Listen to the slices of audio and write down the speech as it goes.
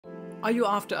Are you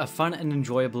after a fun and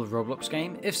enjoyable Roblox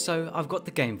game? If so, I've got the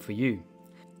game for you.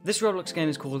 This Roblox game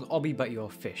is called Obby But You're a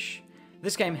Fish.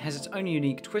 This game has its own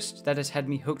unique twist that has had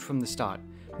me hooked from the start.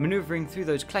 Maneuvering through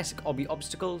those classic Obby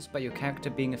obstacles, but your character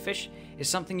being a fish, is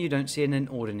something you don't see in an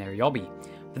ordinary Obby.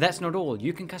 But that's not all.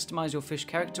 You can customize your fish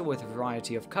character with a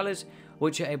variety of colors,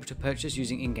 which you're able to purchase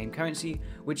using in-game currency,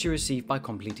 which you receive by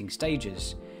completing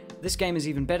stages. This game is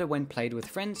even better when played with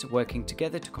friends, working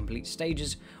together to complete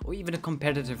stages, or even a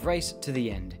competitive race to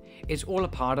the end. It's all a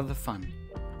part of the fun.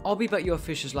 Obby But You're a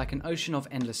Fish is like an ocean of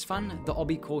endless fun. The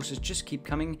Obby courses just keep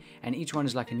coming, and each one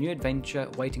is like a new adventure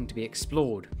waiting to be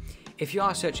explored. If you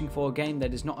are searching for a game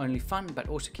that is not only fun but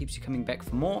also keeps you coming back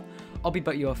for more, Obby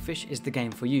But You're a Fish is the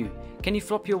game for you. Can you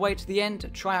flop your way to the end?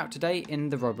 Try out today in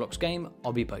the Roblox game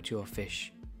Obby But You're a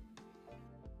Fish.